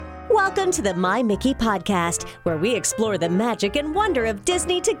Welcome to the My Mickey podcast, where we explore the magic and wonder of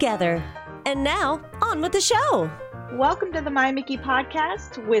Disney together. And now, on with the show. Welcome to the My Mickey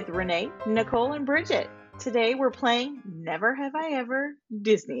podcast with Renee, Nicole, and Bridget. Today we're playing Never Have I Ever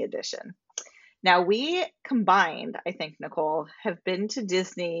Disney Edition. Now we combined, I think, Nicole, have been to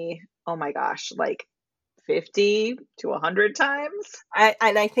Disney, oh my gosh, like 50 to 100 times.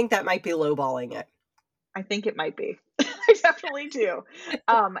 I think that might be lowballing it. I think it might be. I definitely do.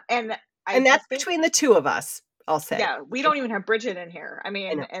 And that's between the two of us, I'll say. Yeah, we don't even have Bridget in here. I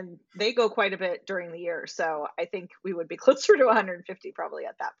mean, and they go quite a bit during the year. So I think we would be closer to 150 probably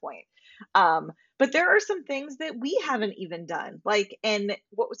at that point. But there are some things that we haven't even done. And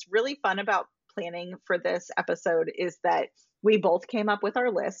what was really fun about planning for this episode is that we both came up with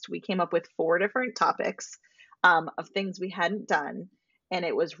our list. We came up with 4 different topics of things we hadn't done. And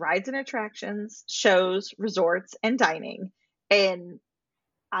it was rides and attractions, shows, resorts, and dining. And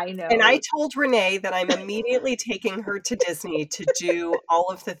I know. And I told Renee that I'm immediately taking her to Disney to do all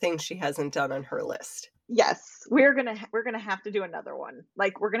of the things she hasn't done on her list. Yes, we're gonna have to do another one.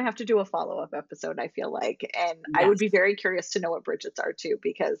 We're gonna have to do a follow-up episode, I feel like. And yes. I would be very curious to know what Bridget's are too,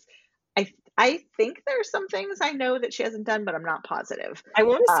 because I think there's some things I know that she hasn't done, but I'm not positive. I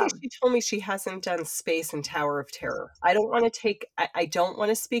want to say she told me she hasn't done Space and Tower of Terror. I don't want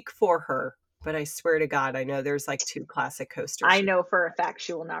to speak for her, but I swear to God, I know there's 2 classic coasters. I know for a fact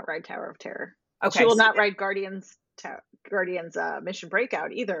she will not ride Tower of Terror. Okay, she will not ride Guardians Mission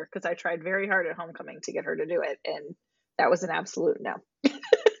Breakout either, because I tried very hard at Homecoming to get her to do it, and that was an absolute no.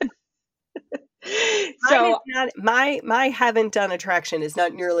 So my haven't done attraction is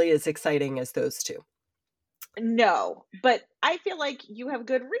not nearly as exciting as those 2. No, but I feel like you have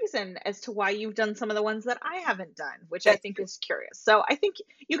good reason as to why you've done some of the ones that I haven't done, which I think is curious. So I think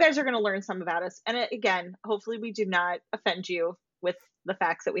you guys are going to learn some about us. And again, hopefully we do not offend you with the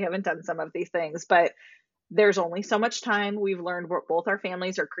facts that we haven't done some of these things, but there's only so much time. We've learned both our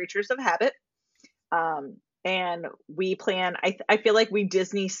families are creatures of habit. And we plan, I feel like we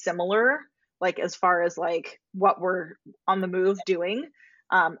Disney similar, as far as what we're on the move doing.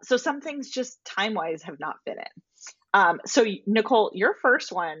 So some things just time-wise have not fit in. So Nicole, your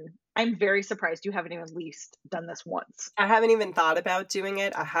first one, I'm very surprised you haven't even at least done this once. I haven't even thought about doing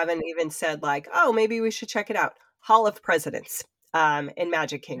it. I haven't even said oh, maybe we should check it out. Hall of Presidents in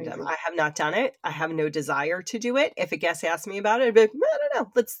Magic Kingdom. Amazing. I have not done it. I have no desire to do it. If a guest asked me about it, I'd be like, I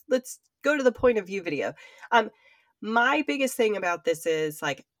don't know. Let's go to the point of view video. My biggest thing about this is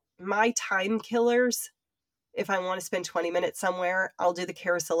my time killers. If I want to spend 20 minutes somewhere, I'll do the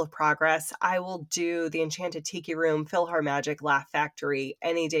Carousel of Progress. I will do the Enchanted Tiki Room, PhilharMagic, Laugh Factory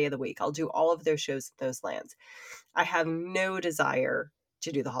any day of the week. I'll do all of those shows in those lands. I have no desire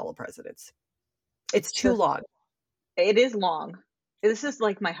to do the Hall of Presidents. It's too long. It is long. This is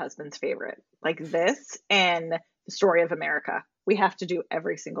my husband's favorite. This and the Story of America. We have to do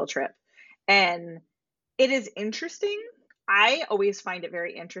every single trip. And it is interesting. I always find it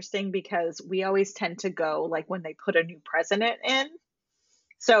very interesting because we always tend to go when they put a new president in.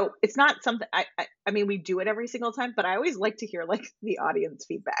 So it's not something I mean, we do it every single time, but I always like to hear the audience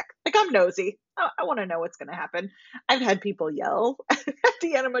feedback. I'm nosy. I want to know what's going to happen. I've had people yell at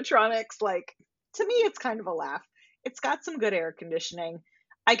the animatronics. To me, it's kind of a laugh. It's got some good air conditioning.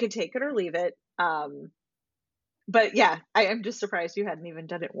 I could take it or leave it. But yeah, I am just surprised you hadn't even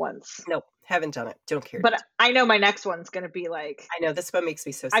done it once. Nope, haven't done it. Don't care. But I know my next one's going to be I know, this one makes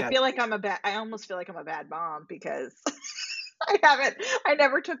me so sad. I almost feel like I'm a bad mom because I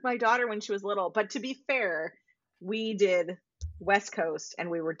never took my daughter when she was little. But to be fair, we did West Coast and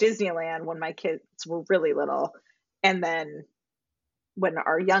we were Disneyland when my kids were really little. And then when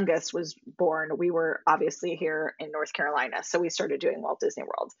our youngest was born, we were obviously here in North Carolina. So we started doing Walt Disney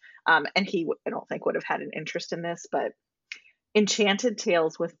World. And he, I don't think, would have had an interest in this, but Enchanted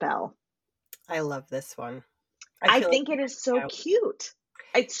Tales with Belle. I love this one. I think it is so cute.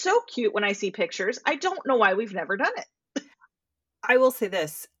 It's so cute when I see pictures. I don't know why we've never done it. I will say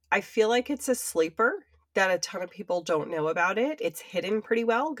this. I feel like it's a sleeper that a ton of people don't know about it. It's hidden pretty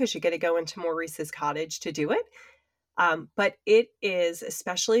well because you get to go into Maurice's cottage to do it. But it is,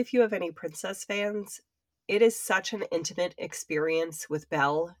 especially if you have any princess fans, it is such an intimate experience with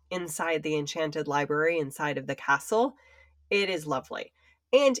Belle inside the Enchanted Library, inside of the castle. It is lovely.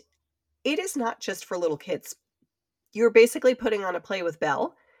 And it is not just for little kids. You're basically putting on a play with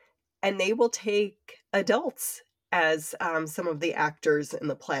Belle, and they will take adults as some of the actors in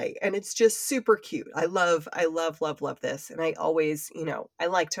the play. And it's just super cute. I love this. And I always, I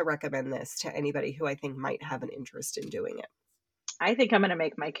like to recommend this to anybody who I think might have an interest in doing it. I think I'm going to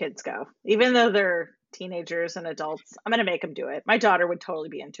make my kids go, even though they're teenagers and adults. I'm going to make them do it. My daughter would totally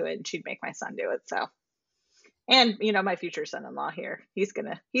be into it, and she'd make my son do it. So, and my future son-in-law here, he's going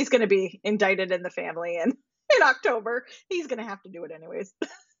to be indicted in the family, and in October, he's going to have to do it anyways.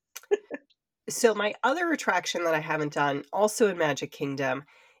 So my other attraction that I haven't done, also in Magic Kingdom,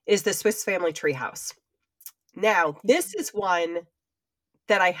 is the Swiss Family Treehouse. Now, this is one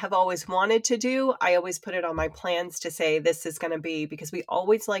that I have always wanted to do. I always put it on my plans to say this is going to be, because we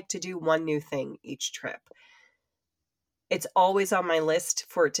always like to do one new thing each trip. It's always on my list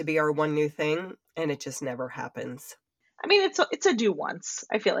for it to be our one new thing, and it just never happens. I mean, it's a do once.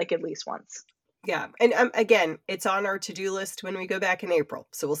 I feel like at least once. Yeah, and again, it's on our to-do list when we go back in April.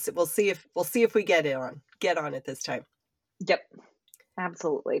 So we'll see if we get on it this time. Yep,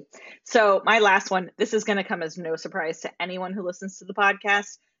 absolutely. So my last one, this is going to come as no surprise to anyone who listens to the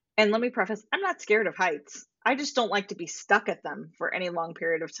podcast. And let me preface, I'm not scared of heights. I just don't like to be stuck at them for any long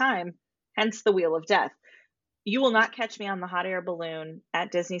period of time. Hence the Wheel of Death. You will not catch me on the hot air balloon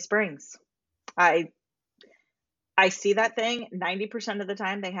at Disney Springs. I see that thing 90% of the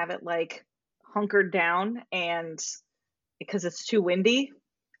time. They have it like hunkered down, and because it's too windy,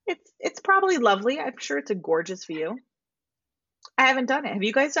 it's probably lovely. I'm sure it's a gorgeous view. I haven't done it. Have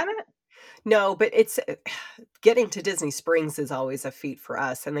you guys done it? No, but it's getting to Disney Springs is always a feat for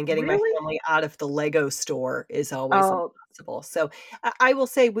us, and then getting my family out of the Lego store is always impossible. So I will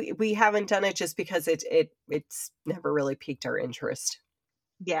say we haven't done it just because it's never really piqued our interest.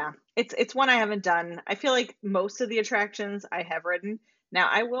 Yeah, it's one I haven't done. I feel like most of the attractions I have ridden. Now,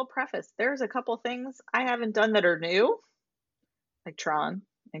 I will preface, there's a couple things I haven't done that are new, like Tron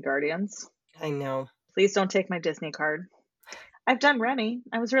and Guardians. I know. Please don't take my Disney card. I've done Remy.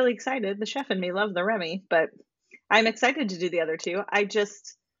 I was really excited. The chef and me love the Remy, but I'm excited to do the other two. I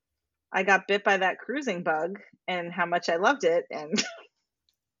got bit by that cruising bug and how much I loved it, and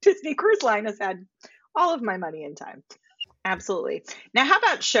Disney Cruise Line has had all of my money and time. Absolutely. Now, how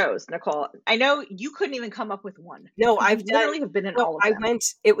about shows, Nicole? I know you couldn't even come up with one. No, literally have been in all of them.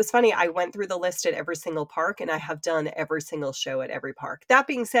 It was funny. I went through the list at every single park, and I have done every single show at every park. That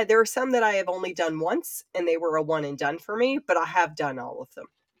being said, there are some that I have only done once, and they were a one and done for me, but I have done all of them.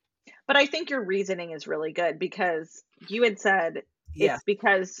 But I think your reasoning is really good, because you had said it's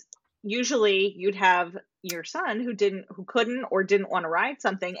because usually you'd have your son who couldn't or didn't want to ride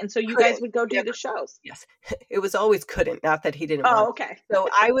something, and so you guys would go do the shows. Yes, it was always couldn't, not that he didn't want. Okay. So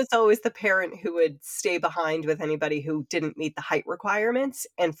I was always the parent who would stay behind with anybody who didn't meet the height requirements,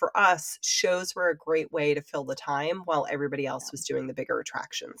 and for us, shows were a great way to fill the time while everybody else was doing the bigger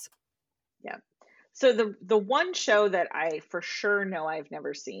attractions. Yeah. So the one show that I for sure know I've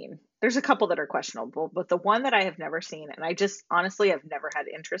never seen, there's a couple that are questionable, but the one that I have never seen, and I just honestly have never had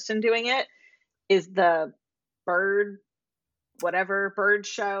interest in doing it, is the bird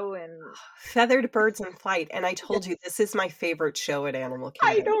show and Feathered Birds in Flight. And I told you, this is my favorite show at Animal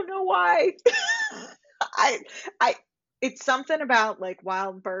Kingdom. I don't know why. It's something about like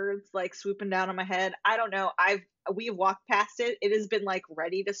wild birds like swooping down on my head. I don't know. We've walked past it. It has been like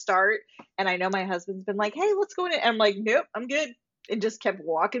ready to start. And I know my husband's been like, hey, let's go in it. And I'm like, nope, I'm good. And just kept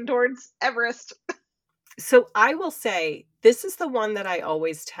walking towards Everest. So I will say, this is the one that I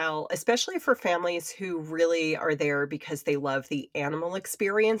always tell, especially for families who really are there because they love the animal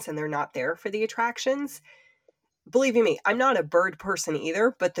experience and they're not there for the attractions. Believe you me, I'm not a bird person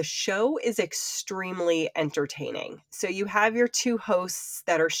either, but the show is extremely entertaining. So you have your two hosts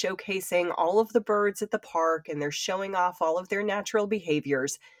that are showcasing all of the birds at the park, and they're showing off all of their natural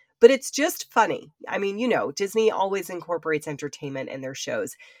behaviors. But it's just funny. I mean, Disney always incorporates entertainment in their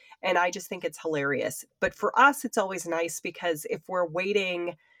shows. And I just think it's hilarious. But for us, it's always nice because if we're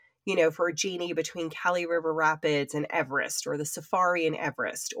waiting, for a genie between Cali River Rapids and Everest, or the safari in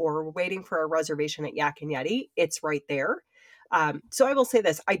Everest, or we're waiting for a reservation at Yak and Yeti, it's right there. So I will say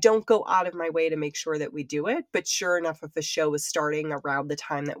this, I don't go out of my way to make sure that we do it. But sure enough, if the show is starting around the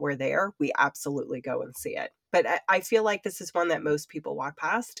time that we're there, we absolutely go and see it. But I feel like this is one that most people walk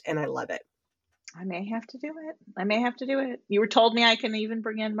past, and I love it. I may have to do it. You were told me I can even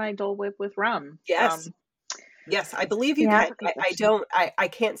bring in my Dole Whip with rum. Yes. Yes, I believe you can. I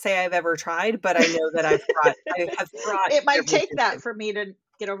can't say I've ever tried, but I know that I have brought. It might take that for me to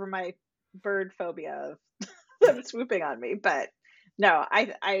get over my bird phobia of them swooping on me. But no,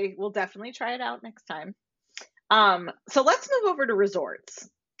 I will definitely try it out next time. So let's move over to resorts.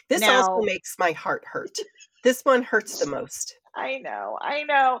 This also makes my heart hurt. This one hurts the most. I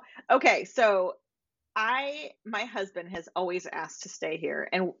know. Okay, so my husband has always asked to stay here,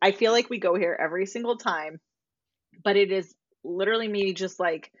 and I feel like we go here every single time, but it is literally me just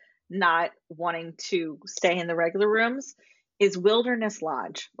like not wanting to stay in the regular rooms. is Wilderness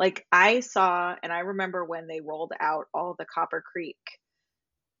Lodge. Like I saw, and I remember when they rolled out all the Copper Creek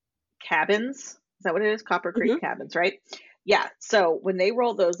cabins. Is that what it is? Copper Creek Mhm. cabins, right? Yeah. So when they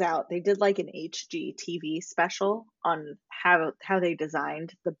rolled those out, they did like an HGTV special on how they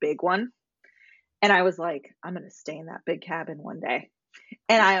designed the big one. And I was like, I'm going to stay in that big cabin one day.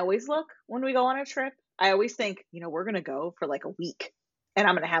 And I always look when we go on a trip, I always think, we're going to go for like a week. And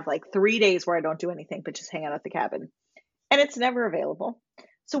I'm going to have like 3 days where I don't do anything but just hang out at the cabin. And it's never available.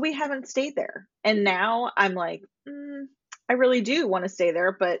 So we haven't stayed there. And now I'm like, I really do want to stay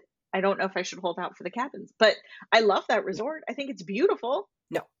there, but I don't know if I should hold out for the cabins. But I love that resort. I think it's beautiful.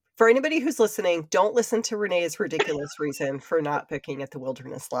 No. For anybody who's listening, don't listen to Renee's ridiculous reason for not picking at the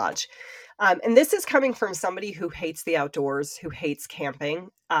Wilderness Lodge. And this is coming from somebody who hates the outdoors, who hates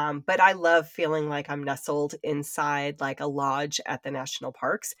camping. But I love feeling like I'm nestled inside like a lodge at the national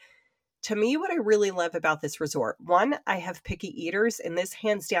parks. To me, what I really love about this resort, one, I have picky eaters, and this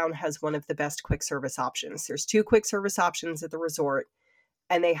hands down has one of the best quick service options. There's 2 quick service options at the resort,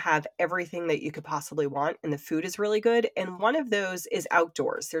 and they have everything that you could possibly want, and the food is really good. And one of those is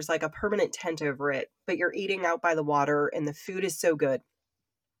outdoors. There's like a permanent tent over it, but you're eating out by the water, and the food is so good.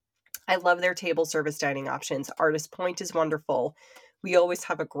 I love their table service dining options. Artist Point is wonderful. We always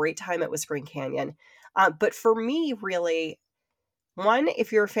have a great time at Whispering Canyon. But for me, really, one,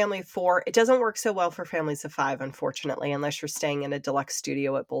 if you're a family of 4, it doesn't work so well for families of 5, unfortunately, unless you're staying in a deluxe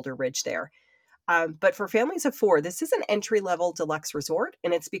studio at Boulder Ridge there. But for families of 4, this is an entry-level deluxe resort,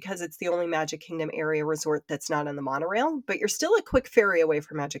 and it's because it's the only Magic Kingdom area resort that's not on the monorail, but you're still a quick ferry away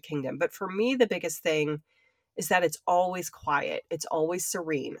from Magic Kingdom. But for me, the biggest thing is that it's always quiet. It's always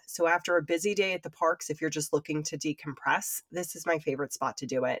serene. So after a busy day at the parks, if you're just looking to decompress, this is my favorite spot to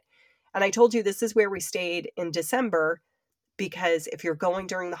do it. And I told you this is where we stayed in December, because if you're going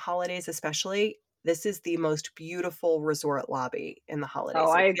during the holidays especially, this is the most beautiful resort lobby in the holidays. Oh,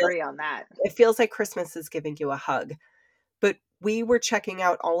 I agree on that. It feels like Christmas is giving you a hug. But we were checking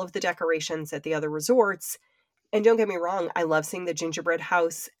out all of the decorations at the other resorts. And don't get me wrong, I love seeing the gingerbread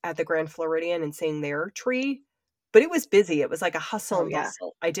house at the Grand Floridian and seeing their tree. But it was busy. It was like a hustle and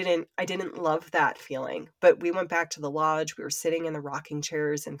bustle. I didn't love that feeling. But we went back to the lodge. We were sitting in the rocking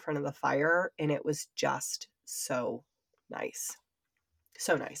chairs in front of the fire, and it was just so nice.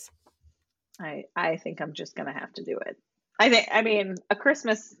 So nice. I think I'm just gonna have to do it. I mean a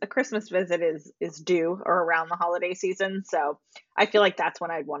Christmas visit is due or around the holiday season, so I feel like that's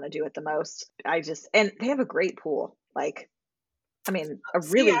when I'd want to do it the most. And they have a great pool. Like, I mean, a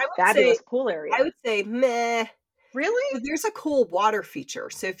really fabulous pool area. I would say meh. Really? There's a cool water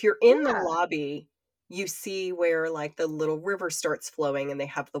feature. So if you're in the lobby, you see where like the little river starts flowing and they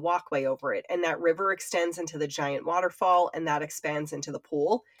have the walkway over it. And that river extends into the giant waterfall and that expands into the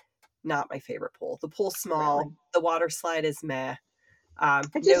pool. Not my favorite pool. The pool's small. Really? The water slide is meh. I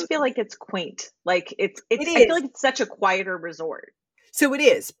just feel like it's quaint. Like I feel like it's such a quieter resort. So it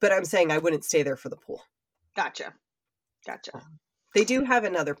is, but I'm saying I wouldn't stay there for the pool. Gotcha. They do have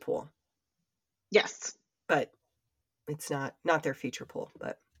another pool. Yes. But it's not their feature pool,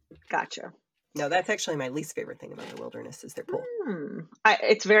 but gotcha. No, that's actually my least favorite thing about the Wilderness is their pool.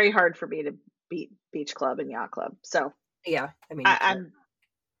 It's very hard for me to beat Beach Club and Yacht Club. So yeah, I mean, I'm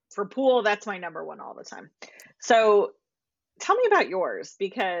for pool, that's my number one all the time. So tell me about yours,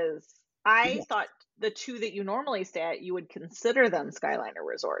 because I thought the 2 that you normally stay at, you would consider them Skyliner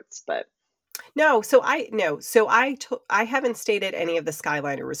resorts, but no. So I haven't stayed at any of the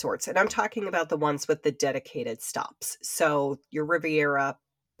Skyliner resorts, and I'm talking about the ones with the dedicated stops. So your Riviera,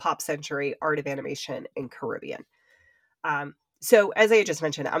 Pop Century, Art of Animation, and Caribbean. So as I just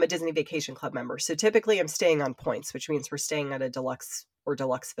mentioned, I'm a Disney Vacation Club member. So typically I'm staying on points, which means we're staying at a deluxe or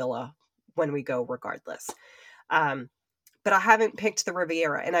deluxe villa when we go regardless. But I haven't picked the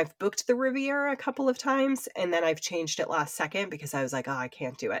Riviera, and I've booked the Riviera a couple of times, and then I've changed it last second because I was like, oh, I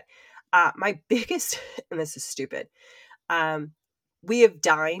can't do it. My biggest, and this is stupid, we have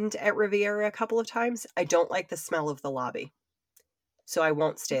dined at Riviera a couple of times. I don't like the smell of the lobby, so I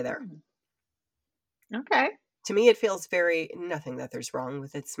won't stay there. Okay. To me, it feels nothing that there's wrong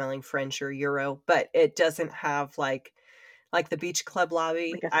with it smelling French or Euro, but it doesn't have like the Beach Club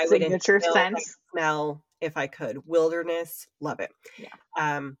lobby. Like a signature smell if I could. Wilderness, love it.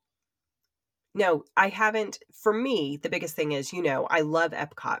 Yeah. No, I haven't. For me, the biggest thing is, I love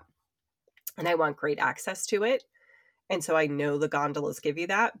Epcot and I want great access to it. And so I know the gondolas give you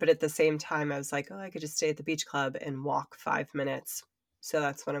that. But at the same time, I was like, oh, I could just stay at the Beach Club and walk 5 minutes. So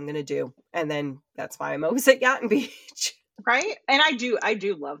that's what I'm going to do. And then that's why I'm always at Yacht and Beach. Right? And I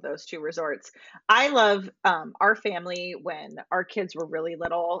do love those two resorts. I love our family when our kids were really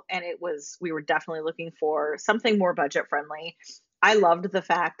little and we were definitely looking for something more budget friendly. I loved the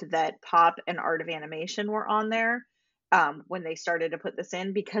fact that Pop and Art of Animation were on there when they started to put this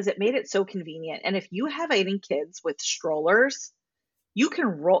in because it made it so convenient. And if you have any kids with strollers, you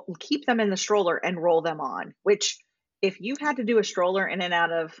can keep them in the stroller and roll them on, which if you had to do a stroller in and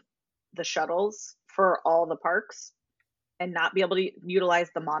out of the shuttles for all the parks, and not be able to utilize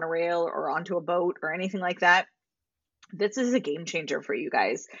the monorail or onto a boat or anything like that, this is a game changer for you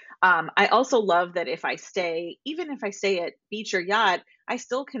guys. I also love that even if I stay at beach or yacht, I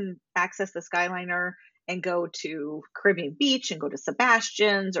still can access the Skyliner and go to Caribbean Beach and go to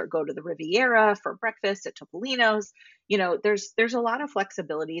Sebastian's or go to the Riviera for breakfast at Topolino's. There's a lot of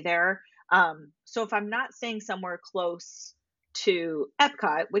flexibility there. So if I'm not staying somewhere close to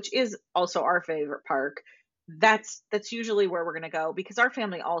Epcot, which is also our favorite park, that's usually where we're going to go because our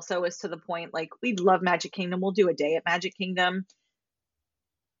family also is to the point like we love Magic Kingdom. We'll do a day at Magic Kingdom.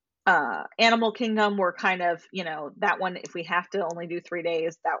 Animal Kingdom, we're kind of, that one, if we have to only do 3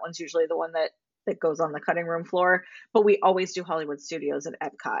 days, that one's usually the one that goes on the cutting room floor. But we always do Hollywood Studios at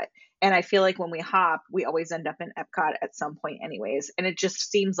Epcot. And I feel like when we hop, we always end up in Epcot at some point anyways. And it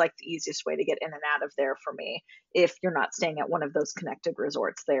just seems like the easiest way to get in and out of there for me if you're not staying at one of those connected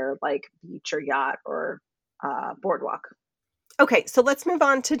resorts there, like beach or yacht or boardwalk. Okay, so let's move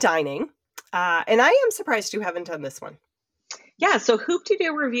on to dining. And I am surprised you haven't done this one. Yeah, so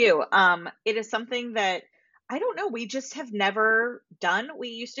Hoop-Dee-Doo review. It is something that I don't know. We just have never done. We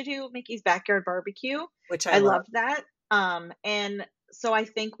used to do Mickey's Backyard Barbecue, which I loved that. And so I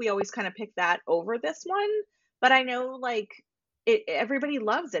think we always kind of pick that over this one. But I know everybody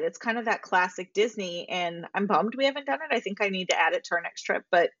loves it. It's kind of that classic Disney, and I'm bummed we haven't done it. I think I need to add it to our next trip.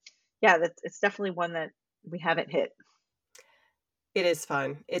 But yeah, it's definitely one that we haven't hit. It is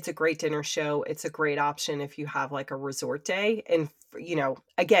fun. It's a great dinner show. It's a great option if you have like a resort day. And,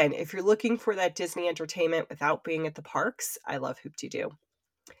 again, if you're looking for that Disney entertainment without being at the parks, I love Hoop-Dee-Doo.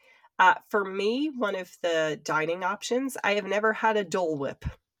 For me, one of the dining options, I have never had a Dole Whip.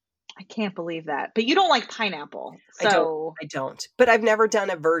 I can't believe that. But you don't like pineapple. So I don't. But I've never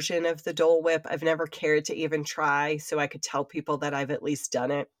done a version of the Dole Whip. I've never cared to even try, so I could tell people that I've at least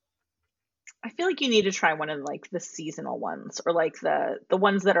done it. I feel like you need to try one of the seasonal ones or the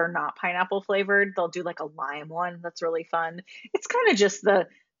ones that are not pineapple flavored. They'll do a lime one that's really fun. It's kind of just the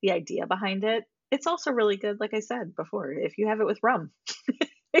idea behind it. It's also really good, like I said before, if you have it with rum.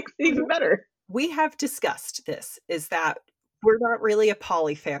 It's even better. We have discussed this, is that we're not really a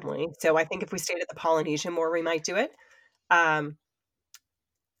poly family. So I think if we stayed at the Polynesian more, we might do it. I'm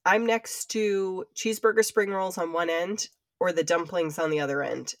next to cheeseburger spring rolls on one end or the dumplings on the other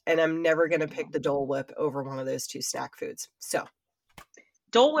end. And I'm never going to pick the Dole Whip over one of those two snack foods. So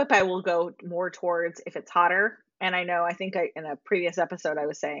Dole Whip, I will go more towards if it's hotter. And I think in a previous episode, I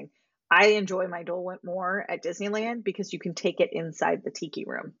was saying, I enjoy my Dole Whip more at Disneyland because you can take it inside the tiki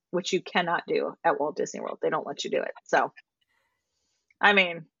room, which you cannot do at Walt Disney World. They don't let you do it. So,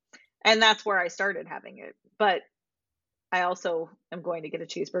 and that's where I started having it. But I also am going to get a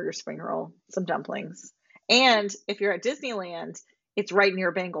cheeseburger spring roll, some dumplings. And if you're at Disneyland, it's right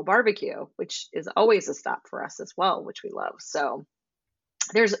near Bengal Barbecue, which is always a stop for us as well, which we love. So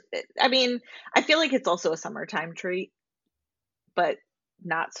I feel like it's also a summertime treat, but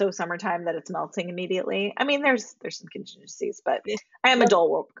not so summertime that it's melting immediately. There's some contingencies, but I am a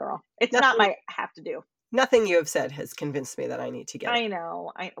Dole Whip girl. It's not my have to do. Nothing you have said has convinced me that I need to get it. I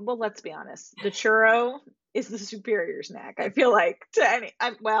know. Well, let's be honest. The churro is the superior snack. I feel like to any.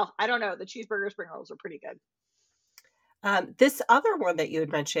 I don't know. The cheeseburger spring rolls are pretty good. This other one that you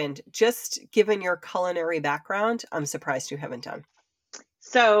had mentioned, just given your culinary background, I'm surprised you haven't done.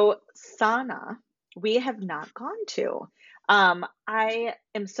 So Sana, we have not gone to. I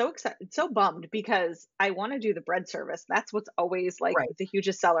am so excited, so bummed because I want to do the bread service. That's what's always right. The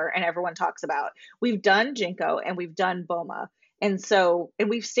hugest seller and everyone talks about. We've done Jinko and we've done Boma. And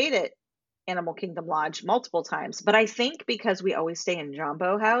we've stayed at Animal Kingdom Lodge multiple times, but I think because we always stay in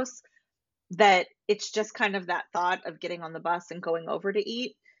Jumbo House, that it's just kind of that thought of getting on the bus and going over to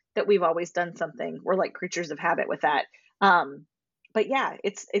eat that we've always done something. We're like creatures of habit with that. But yeah,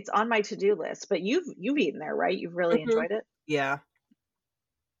 it's on my to-do list. But you've eaten there, right? You've really enjoyed it? Yeah.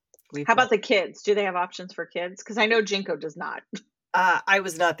 How about the kids? Do they have options for kids? Because I know Jinko does not. I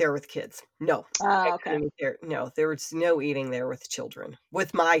was not there with kids. No. Okay. No, there was no eating there with children.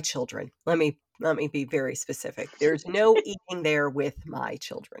 With my children. Let me be very specific. There's no eating there with my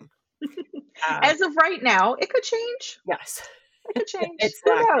children. As of right now, it could change. Yes. It could change.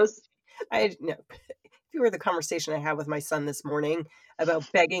 Who knows? No. you were the conversation I had with my son this morning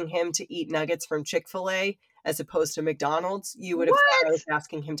about begging him to eat nuggets from Chick-fil-A as opposed to McDonald's, you would have thought I What? was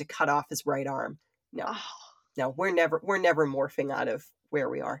asking him to cut off his right arm. No, Oh. no, we're never morphing out of where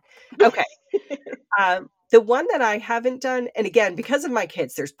we are. Okay. The one that I haven't done, and again, because of my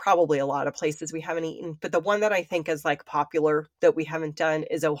kids, there's probably a lot of places we haven't eaten, but the one that I think is like popular that we haven't done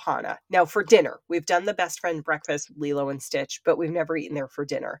is Ohana. Now for dinner, we've done the best friend breakfast, Lilo and Stitch, but we've never eaten there for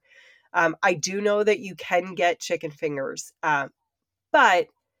dinner. I do know that you can get chicken fingers, but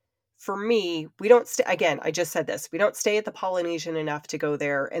for me, we don't again, I just said this, we don't stay at the Polynesian enough to go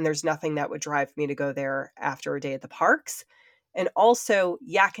there, and there's nothing that would drive me to go there after a day at the parks. And also,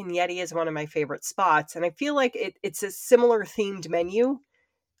 Yak and Yeti is one of my favorite spots, and I feel like it's a similar themed menu.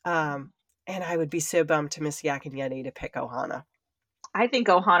 And I would be so bummed to miss Yak and Yeti to pick Ohana. I think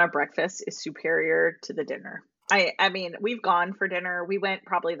Ohana breakfast is superior to the dinner. I mean, we've gone for dinner. We went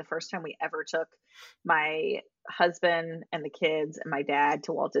probably the first time we ever took my husband and the kids and my dad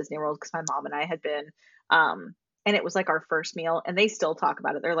to Walt Disney World because my mom and I had been. And it was like our first meal, and they still talk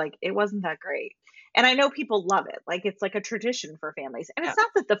about it. They're like, it wasn't that great. And I know people love it. Like, it's like a tradition for families. And Yeah. it's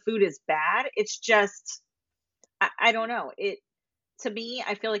not that the food is bad. It's just, I don't know. To me,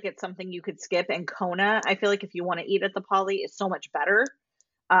 I feel like it's something you could skip. And Kona, I feel like if you want to eat at the Poly, it's so much better.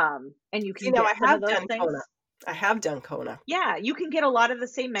 And you can I get some have of those done things. Kona. I have done Kona. Yeah, you can get a lot of the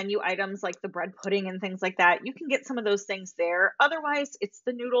same menu items like the bread pudding and things like that. You can get some of those things there. Otherwise, it's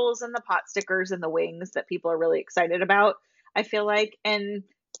the noodles and the pot stickers and the wings that people are really excited about, I feel like. And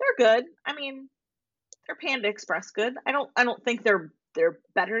they're good. I mean, they're Panda Express good. I don't think they're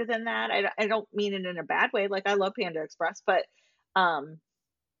better than that. I don't mean it in a bad way. Like, I love Panda Express, but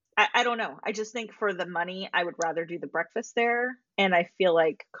I don't know. I just think for the money, I would rather do the breakfast there, and I feel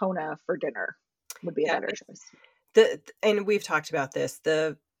like Kona for dinner would be a better choice. And we've talked about this.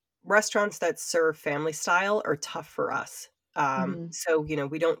 The restaurants that serve family style are tough for us. So,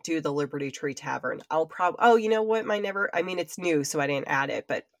 we don't do the Liberty Tree Tavern. you know what? I mean, it's new, so I didn't add it,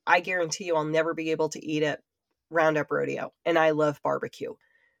 but I guarantee you I'll never be able to eat at Roundup Rodeo. And I love barbecue,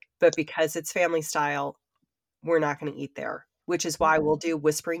 but because it's family style, we're not going to eat there, which is why we'll do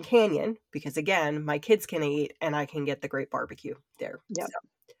Whispering Canyon, because again, my kids can eat and I can get the great barbecue there. Yep.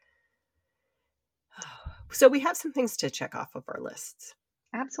 So we have some things to check off of our lists.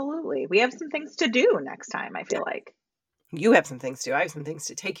 Absolutely. We have some things to do next time, I feel like. You have some things to do. I have some things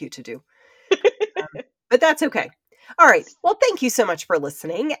to take you to do. But that's okay. All right. Well, thank you so much for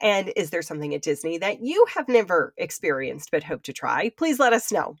listening. And is there something at Disney that you have never experienced but hope to try? Please let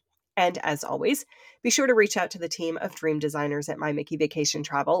us know. And as always, be sure to reach out to the team of dream designers at My Mickey Vacation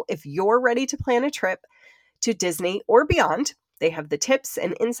Travel if you're ready to plan a trip to Disney or beyond. They have the tips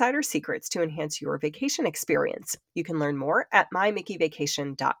and insider secrets to enhance your vacation experience. You can learn more at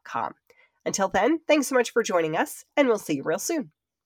mymickeyvacation.com. Until then, thanks so much for joining us, and we'll see you real soon.